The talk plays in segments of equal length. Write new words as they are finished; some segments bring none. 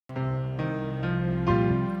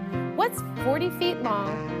40 feet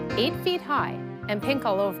long, 8 feet high, and pink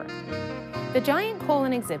all over. The Giant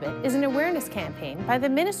Colon exhibit is an awareness campaign by the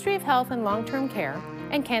Ministry of Health and Long-Term Care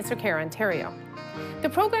and Cancer Care Ontario. The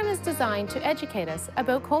program is designed to educate us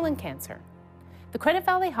about colon cancer. The Credit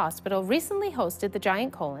Valley Hospital recently hosted the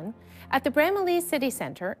Giant Colon at the Bramalea City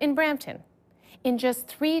Centre in Brampton. In just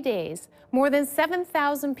 3 days, more than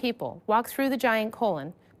 7,000 people walked through the Giant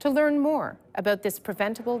Colon to learn more about this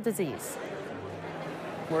preventable disease.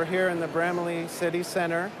 We're here in the Bramalea City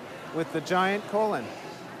Centre with the Giant Colon.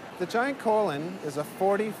 The Giant Colon is a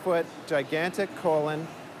 40-foot gigantic colon,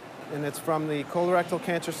 and it's from the Colorectal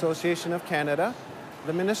Cancer Association of Canada.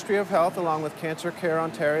 The Ministry of Health, along with Cancer Care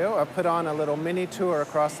Ontario, have put on a little mini tour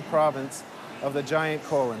across the province of the Giant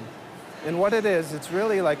Colon. And what it is, it's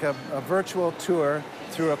really like a virtual tour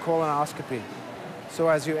through a colonoscopy. So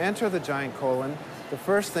as you enter the Giant Colon, the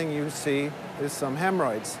first thing you see is some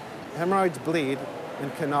hemorrhoids. Hemorrhoids bleed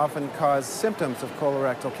and can often cause symptoms of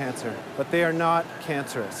colorectal cancer, but they are not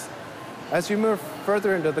cancerous. As you move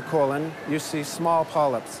further into the colon, you see small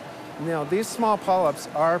polyps. Now, these small polyps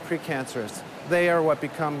are precancerous. They are what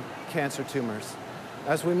become cancer tumors.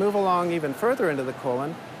 As we move along even further into the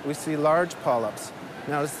colon, we see large polyps.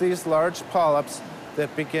 Now, it's these large polyps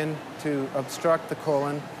that begin to obstruct the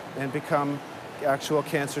colon and become actual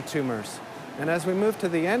cancer tumors. And as we move to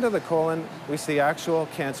the end of the colon, we see actual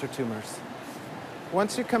cancer tumors.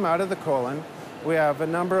 Once you come out of the colon, we have a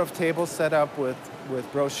number of tables set up with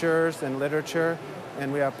brochures and literature,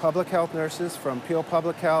 and we have public health nurses from Peel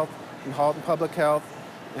Public Health and Halton Public Health,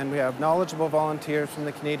 and we have knowledgeable volunteers from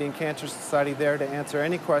the Canadian Cancer Society there to answer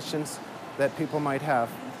any questions that people might have.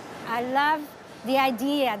 I love the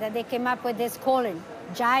idea that they came up with this colon,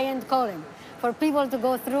 Giant Colon, for people to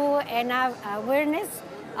go through and have awareness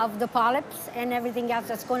of the polyps and everything else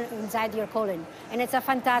that's going inside your colon. And it's a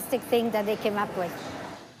fantastic thing that they came up with.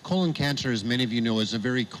 Colon cancer, as many of you know, is a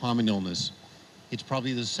very common illness. It's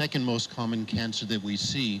probably the second most common cancer that we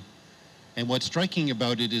see. And what's striking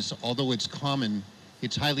about it is, although it's common,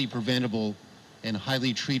 it's highly preventable and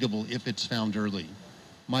highly treatable if it's found early.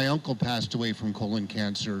 My uncle passed away from colon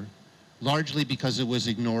cancer, largely because it was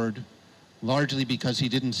ignored, largely because he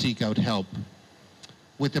didn't seek out help.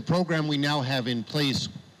 With the program we now have in place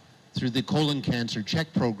through the Colon Cancer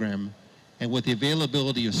Check program, and with the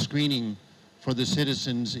availability of screening for the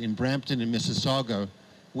citizens in Brampton and Mississauga,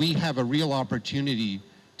 we have a real opportunity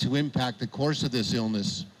to impact the course of this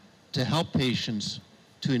illness, to help patients,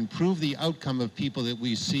 to improve the outcome of people that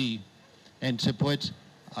we see, and to put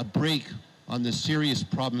a break on the serious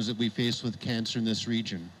problems that we face with cancer in this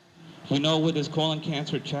region. We know with this Colon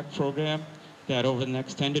Cancer Check program that over the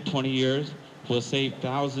next 10 to 20 years, we'll save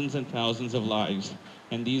thousands and thousands of lives.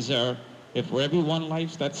 And these are, if for every one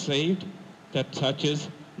life that's saved, that touches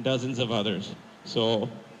dozens of others. So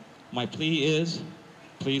my plea is,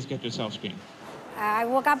 please get yourself screened. I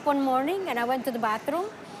woke up one morning and I went to the bathroom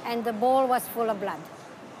and the bowl was full of blood.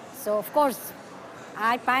 So of course,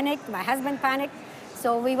 I panicked, my husband panicked.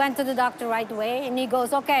 So we went to the doctor right away and he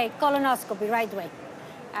goes, okay, colonoscopy right away.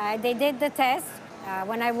 They did the test.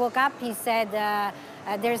 When I woke up, he said,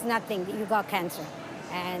 there's nothing, you got cancer.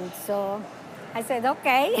 And so I said,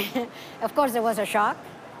 okay. Of course, it was a shock.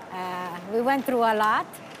 We went through a lot.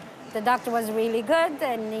 The doctor was really good,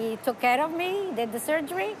 and he took care of me, did the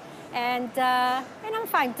surgery, and I'm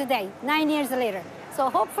fine today, 9 years later. So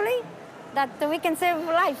hopefully that we can save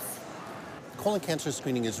lives. Colon cancer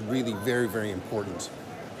screening is really very, very important.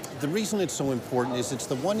 The reason it's so important is it's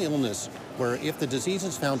the one illness where if the disease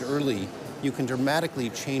is found early, you can dramatically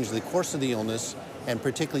change the course of the illness, and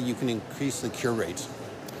particularly you can increase the cure rate.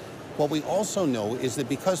 What we also know is that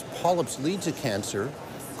because polyps lead to cancer,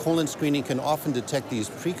 colon screening can often detect these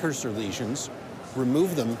precursor lesions,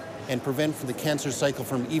 remove them, and prevent the cancer cycle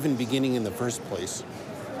from even beginning in the first place.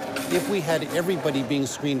 If we had everybody being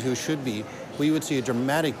screened who should be, we would see a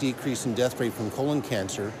dramatic decrease in death rate from colon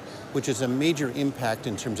cancer, which is a major impact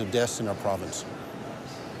in terms of deaths in our province.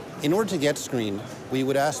 In order to get screened, we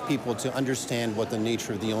would ask people to understand what the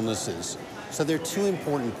nature of the illness is. So there are two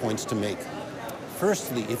important points to make.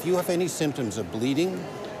 Firstly, if you have any symptoms of bleeding,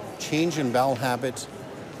 change in bowel habits,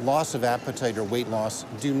 loss of appetite or weight loss,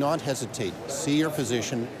 do not hesitate. See your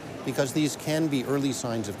physician, because these can be early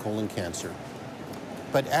signs of colon cancer.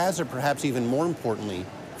 But as, or perhaps even more importantly,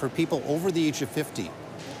 for people over the age of 50,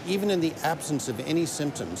 even in the absence of any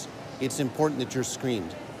symptoms, it's important that you're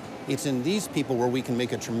screened. It's in these people where we can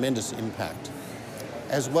make a tremendous impact.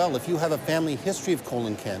 As well, if you have a family history of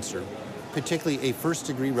colon cancer, particularly a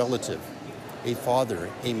first-degree relative, a father,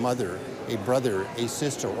 a mother, a brother, a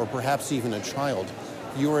sister, or perhaps even a child,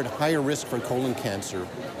 you're at higher risk for colon cancer,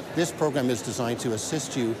 this program is designed to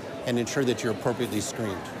assist you and ensure that you're appropriately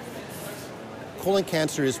screened. Colon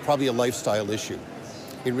cancer is probably a lifestyle issue.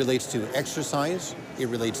 It relates to exercise, it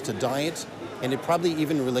relates to diet, and it probably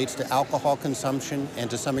even relates to alcohol consumption and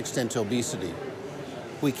to some extent to obesity.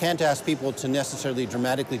 We can't ask people to necessarily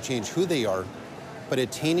dramatically change who they are, but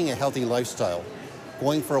attaining a healthy lifestyle,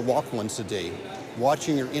 going for a walk once a day,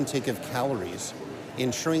 watching your intake of calories,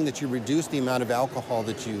 ensuring that you reduce the amount of alcohol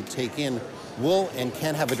that you take in will and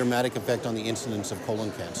can have a dramatic effect on the incidence of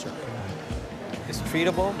colon cancer. It's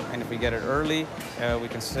treatable, and if we get it early, we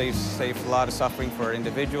can save a lot of suffering for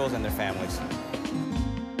individuals and their families.